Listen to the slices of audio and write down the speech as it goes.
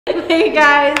Hey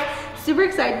guys, super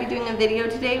excited to be doing a video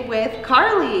today with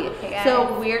Carlie. Hey guys.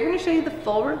 So we're going to show you the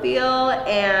full reveal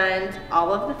and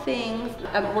all of the things.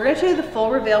 We're going to show you the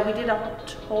full reveal. We did a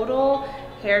total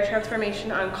hair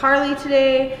transformation on Carlie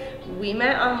today. We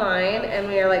met online and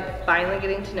we are like finally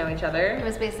getting to know each other. It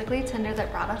was basically Tinder that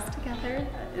brought us together.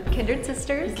 Kindred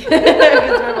sisters. Because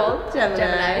we're both Geminis.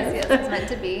 Yes, it's meant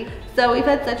to be. So we've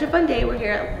had such a fun day. We're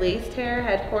here at Laced Hair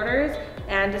headquarters,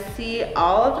 and to see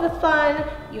all of the fun,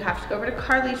 you have to go over to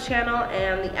Carlie's channel,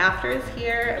 and the after is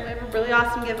here. We have a really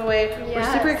awesome giveaway. Yes.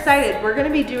 We're super excited. We're going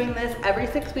to be doing this every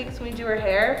 6 weeks when we do her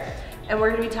hair, and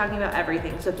we're going to be talking about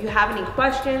everything. So if you have any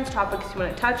questions, topics you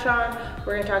want to touch on,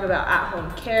 we're going to talk about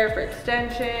at-home care for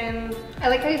extensions. I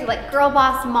like how you said like girl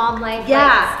boss, mom life.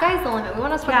 Yeah. Like, sky's the limit. We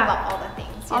want to talk about all the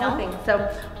things. You know? All the things.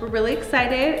 So we're really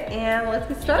excited, and let's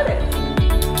get started.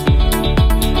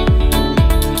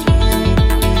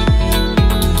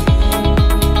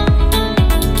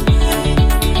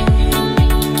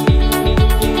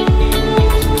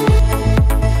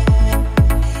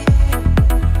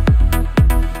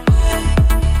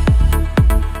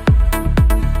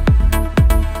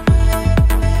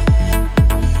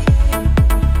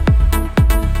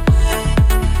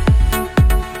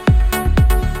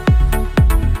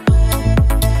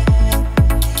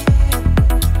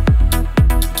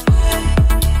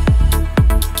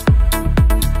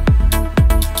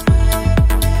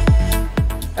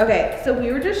 Okay, so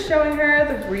we were just showing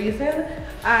her the reason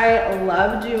I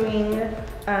love doing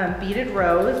beaded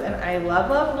rows, and I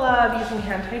love using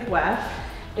hand-tied wefts,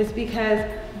 is because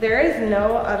there is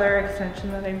no other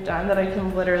extension that I've done that I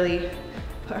can literally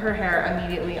put her hair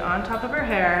immediately on top of her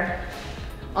hair,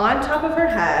 on top of her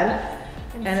head,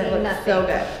 and it looks so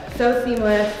good. So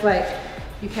seamless, like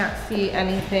you can't see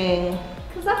anything.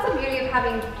 Because that's the beauty of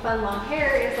having fun long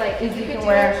hair is like you can do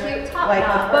wear a cute top like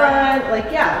knot, a bun, like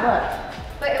yeah, look.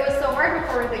 But it was so hard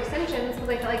before with extensions because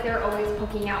I felt like they were always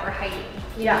poking out or hiding,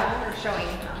 you know, or showing,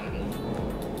 not hiding.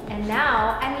 And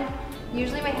now, I mean,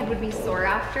 usually my head would be sore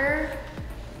after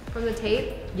from the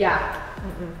tape. Yeah.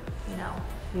 No.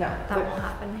 That won't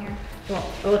happen here.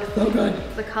 Well, it looks so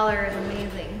good. The color is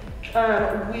amazing.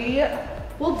 We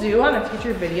will do on a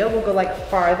future video, we'll go like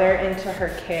farther into her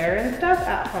care and stuff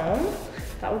at home.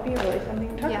 That would be really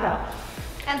something to talk about.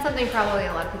 And something probably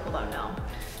a lot of people don't know.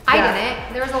 I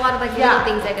didn't. There was a lot of like little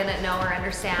things I didn't know or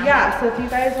understand. Yeah, so if you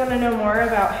guys want to know more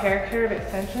about hair care of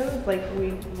extensions, like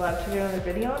we'd love to do another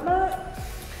video on that.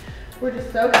 We're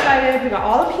just so excited. We got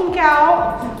all the pink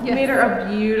out. Yes. We made her a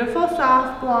beautiful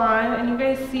soft blonde, and you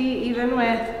guys see even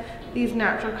with these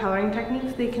natural coloring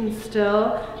techniques, they can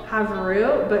still have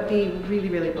root but be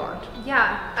really blonde.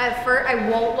 Yeah, at first, I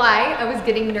won't lie, I was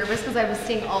getting nervous because I was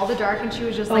seeing all the dark and she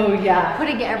was just like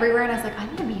putting it everywhere, and I was like,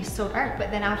 I'm gonna be so dark.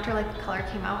 But then after like the color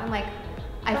came out, and like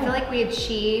I feel like we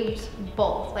achieved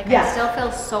both. Like I still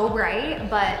feel so bright,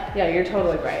 but yeah, you're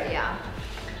totally bright. Yeah.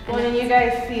 Well, and you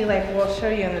guys see, like, we'll show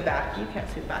you in the back. You can't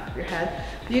see the back of your head.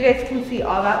 But you guys can see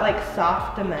all that like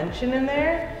soft dimension in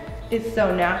there. It's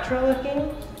so natural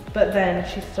looking, but then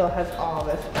she still has all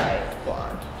this bright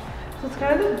blonde. So it's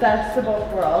kind of the best of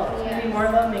both worlds. It's gonna be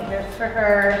more low maintenance for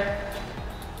her.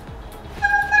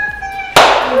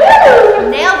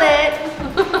 Nailed it!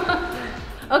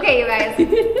 Okay, you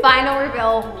guys, final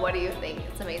reveal. What do you think?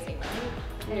 It's amazing.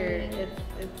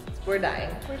 We're dying.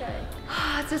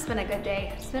 It's just been a good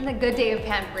day. It's been a good day of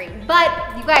pampering. But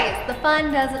you guys, the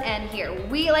fun doesn't end here.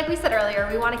 Like we said earlier,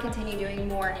 we want to continue doing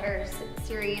more hair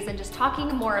series and just talking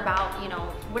more about, you know,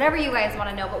 whatever you guys want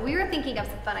to know. But we were thinking of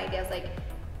some fun ideas like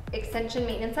extension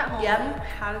maintenance at home. Yep,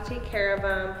 how to take care of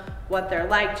them, what they're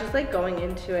like, just like going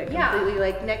into it completely.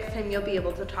 Like next time you'll be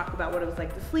able to talk about what it was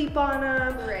like to sleep on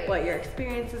them, what your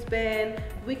experience has been.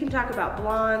 We can talk about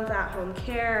blondes, at-home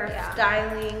care,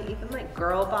 styling, even like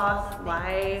girl boss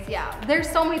life. Yeah, there's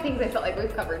so many things I felt like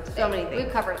we've covered today. So many things.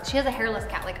 We've covered. She has a hairless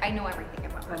cat. Like I know everything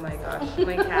about her. Oh my gosh,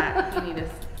 my cat.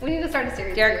 We need to start a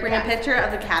series. Derek, bring a picture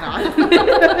of the cat on.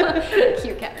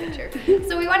 Cute cat picture.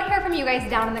 So we want to hear from you guys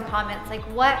down in the comments. Like,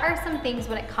 what are some things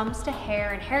when it comes to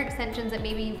hair and hair extensions that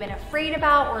maybe you've been afraid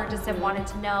about or just have wanted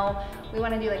to know? We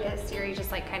want to do like a series,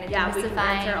 just like kind of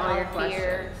demystifying all your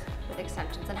fear with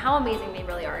extensions and how amazing they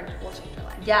really are and will change your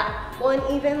life. Yeah. Well,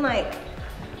 and even like,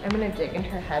 I'm gonna dig in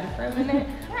her head for a minute.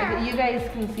 Like, you guys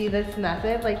can see this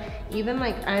method. Like even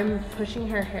like I'm pushing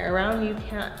her hair around, you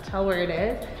can't tell where it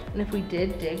is. And if we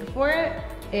did dig for it,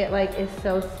 it like is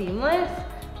so seamless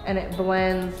and it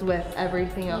blends with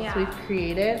everything else we've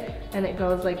created, and it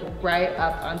goes like right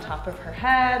up on top of her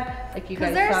head. Like you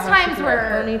guys saw how she did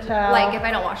her ponytail. Like if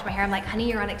I don't wash my hair, I'm like, honey,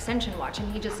 you're on extension watch,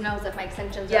 and he just knows if my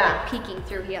extensions are like peeking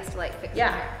through, he has to like fix my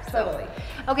hair. Totally.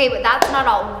 Okay, but that's not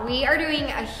all. We are doing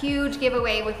a huge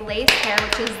giveaway with Lace Hair,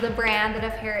 which is the brand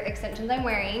of hair extensions I'm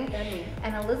wearing.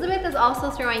 And Elizabeth is also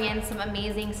throwing in some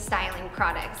amazing styling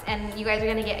products. And you guys are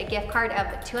gonna get a gift card of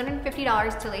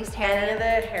 $250 to Lace Hair. Any of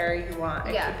the hair you want.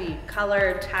 It could be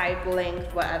color, type,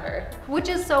 length, whatever. Which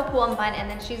is so cool and fun. And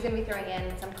then she's gonna be throwing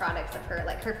in some products of her,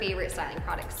 like her favorite styling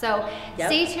products. So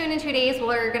stay tuned in 2 days.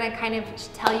 We're gonna kind of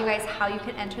tell you guys how you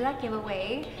can enter that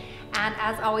giveaway. And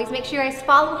as always, make sure you guys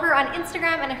follow her on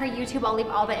Instagram and her YouTube. I'll leave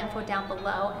all the info down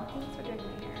below. And thanks for doing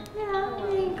my hair. Yeah,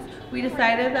 thanks. We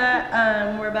decided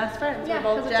that we're best friends. Yeah,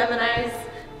 we're both Geminis.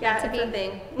 Yeah, it's a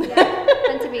thing. Yeah,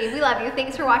 meant to be. We love you.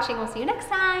 Thanks for watching. We'll see you next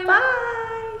time. Bye.